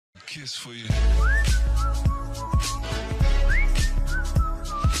kiss for you.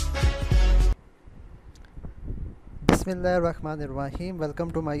 Bismillahirrahmanirrahim.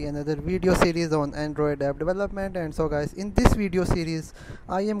 Welcome to my another video series on Android app development. And so guys, in this video series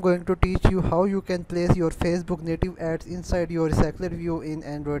I am going to teach you how you can place your Facebook native ads inside your Recyclerview in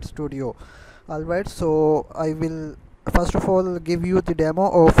Android Studio. Alright, so I will first of all give you the demo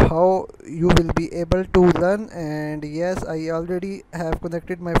of how you will be able to learn. And yes, I already have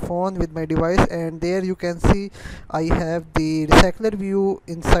connected my phone with my device, and there you can see I have the recycler view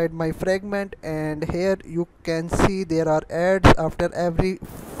inside my fragment, and here you can see there are ads after every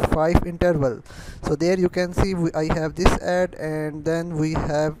 5 interval. So there you can see I have this ad, and then we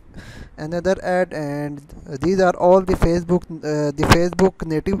have another ad, and these are all the Facebook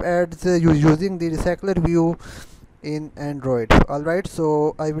native ads using the recycler view in Android. Alright,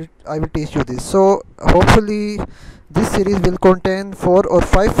 so I will teach you this. So hopefully this series will contain 4 or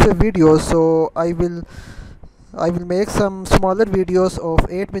 5 videos. So I will make some smaller videos of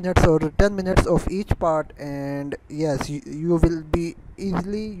 8 minutes or 10 minutes of each part, and yes, you will be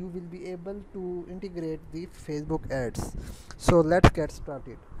able to integrate the Facebook ads. So let's get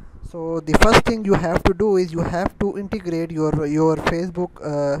started. So the first thing you have to do is you have to integrate your Facebook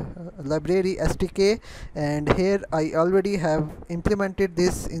library SDK, and here I already have implemented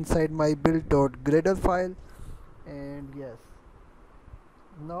this inside my build.gradle file. And yes,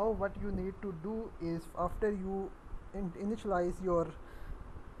 now what you need to do is, after you initialize your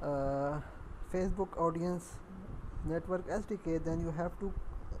Facebook audience network SDK, then you have to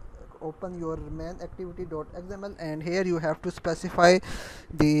open your main activity.xml, and here you have to specify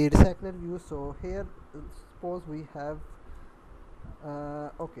the recycler view. So here suppose we have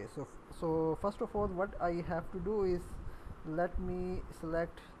okay, so first of all what I have to do is, let me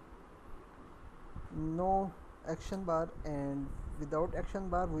select no action bar, and without action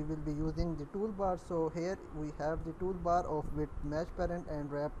bar we will be using the toolbar. So here we have the toolbar of with match parent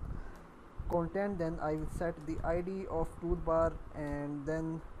and wrap content. Then I will set the ID of toolbar, and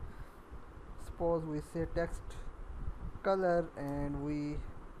then suppose we say text color, and we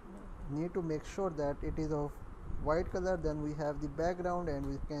need to make sure that it is of white color. Then we have the background, and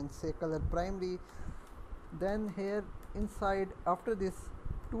we can say color primary. Then here inside, after this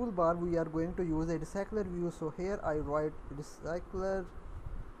toolbar, we are going to use a recycler view. So here I write recycler.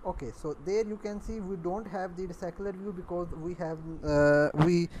 Okay, so there you can see we don't have the recycler view because we have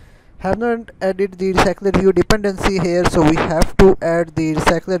not added the recycler view dependency here, so we have to add the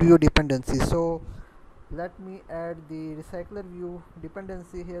recycler view dependency. So let me add the recycler view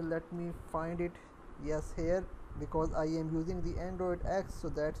dependency here. Let me find it. Yes, here, because I am using the Android X, so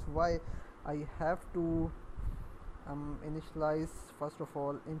that's why I have to initialize. First of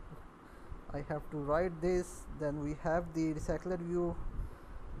all, I have to write this. Then we have the recycler view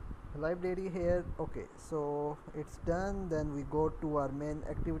library here. Okay, so it's done. Then we go to our main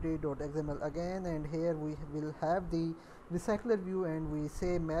activity.xml again, and here we will have the recycler view, and we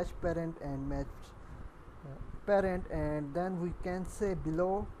say match parent and match parent, and then we can say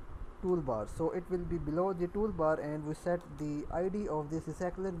below toolbar. So it will be below the toolbar, and we set the ID of this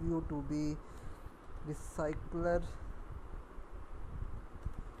recycler view to be recycler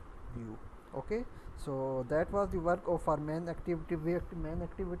view. Okay, so that was the work of our main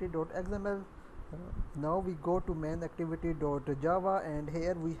activity.xml. Now we go to main activity.java, and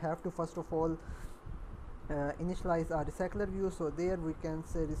here we have to first of all initialize our recycler view. So there we can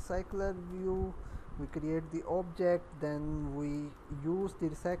say recycler view, we create the object, then we use the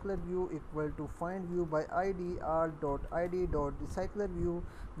recycler view equal to find view by id r.id.recycler view.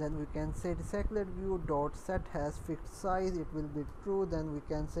 Then we can say recycler view dot set has fixed size, it will be true. Then we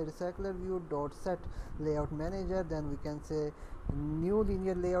can say recycler view dot set layout manager, then we can say new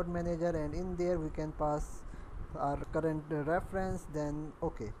linear layout manager, and in there we can pass our current reference. Then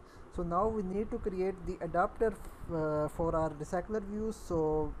okay, so now we need to create the adapter for our recycler views.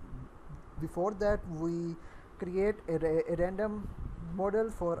 So before that, we create a random model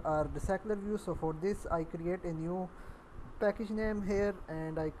for our recycler view. So for this I create a new package name here,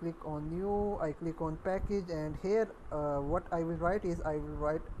 and I click on new, I click on package, and here what I will write is, I will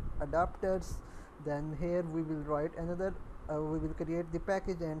write adapters. Then here we will write another we will create the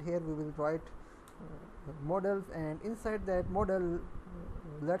package, and here we will write models, and inside that model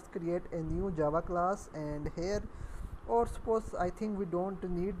let's create a new Java class. And here, or suppose I think we don't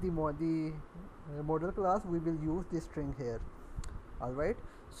need the model class, we will use the string here. Alright,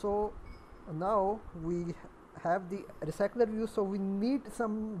 so now we have the recycler view, so we need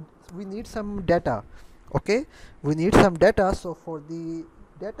some data. Okay, we need some data. So for the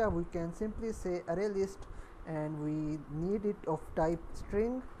data we can simply say array list, and we need it of type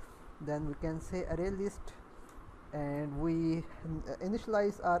string. then we can say array list, and we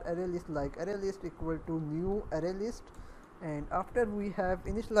initialize our array list like array list equal to new array list. And after we have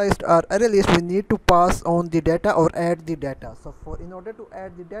initialized our array list, we need to pass on the data or add the data. So in order to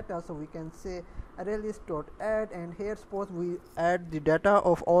add the data, so we can say array list dot add, and here suppose we add the data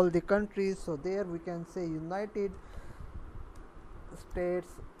of all the countries. So there we can say United States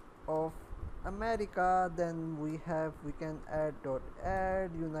of America, then we can add dot add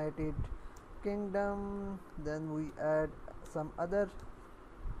United Kingdom, then we add some other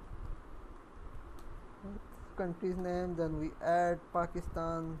country's name, then we add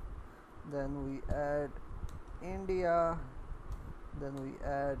Pakistan, then we add India, then we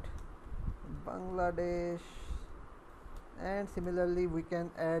add Bangladesh, and similarly we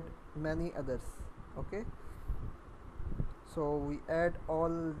can add many others. Okay, so we add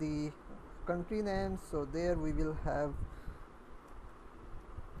all the country names. So there we will have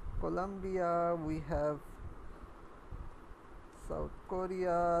Colombia, we have South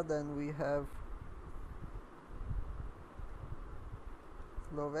Korea, then we have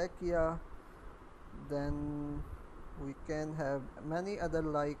Slovakia, then we can have many other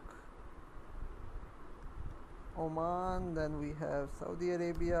like Oman, then we have Saudi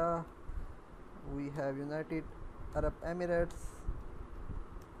Arabia, we have United Arab Emirates,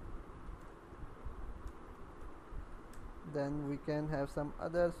 then we can have some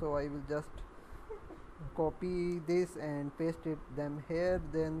others. So I will just copy this and paste them here.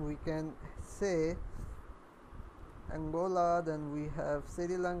 Then we can say Angola, then we have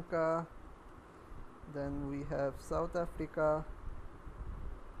Sri Lanka, then we have South Africa,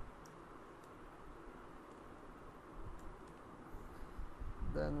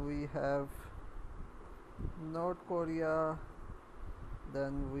 then we have North Korea,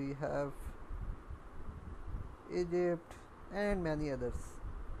 then we have Egypt, and many others.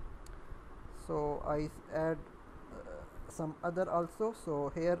 So I add some other also.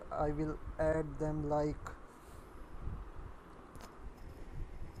 So here I will add them like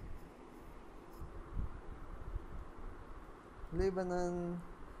Lebanon,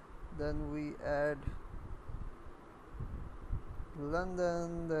 then we add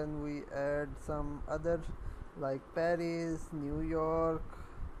London, then we add some other like Paris, New York.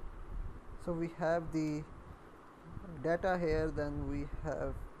 So we have the data here, then we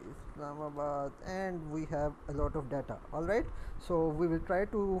have Islamabad, and we have a lot of data. Alright, so we will try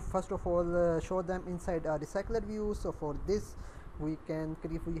to first of all show them inside our recycler view. So for this we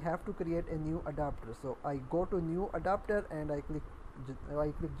have to create a new adapter. So I go to new adapter and I click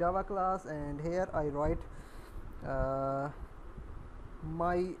Java class, and here I write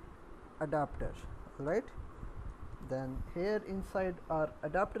my adapter. Right, then here inside our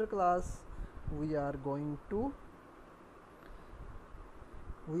adapter class we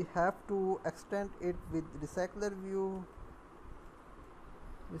have to extend it with recyclerview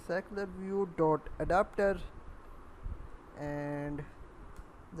dot adapter, and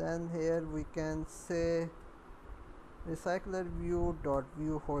then here we can say recyclerview dot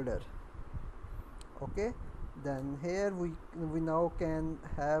view holder. Okay, then here we now can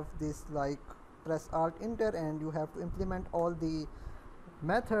have this like press alt enter, and you have to implement all the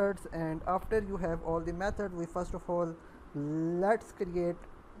methods. And after you have all the method, we first of all let's create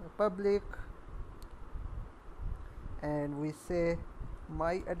public, and we say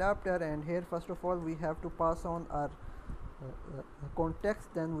my adapter, and here first of all we have to pass on our context.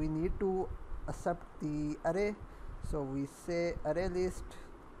 Then we need to accept the array, so we say array list.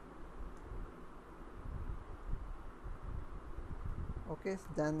 Okay,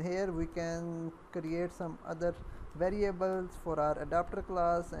 then here we can create some other variables for our adapter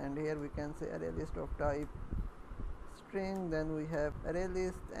class, and here we can say array list of type string, then we have array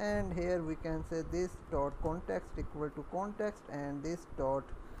list, and here we can say this dot context equal to context, and this dot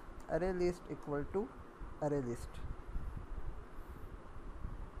array list equal to array list.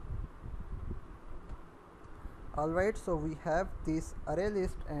 Alright, so we have this array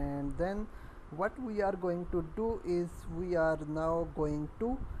list, and then what we are going to do is we are now going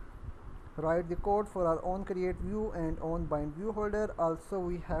to write the code for our own create view and own bind view holder. Also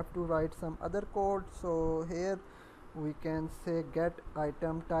we have to write some other code. So here we can say get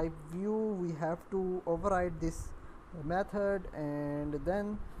item type view, we have to override this method, and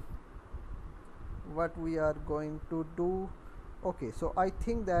then what we are going to do. Okay, so I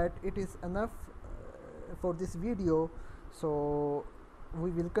think that it is enough for this video. So we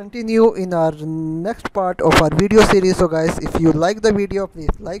will continue in our next part of our video series. So guys, if you like the video, please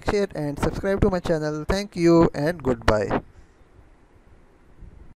like, share and subscribe to my channel. Thank you and goodbye.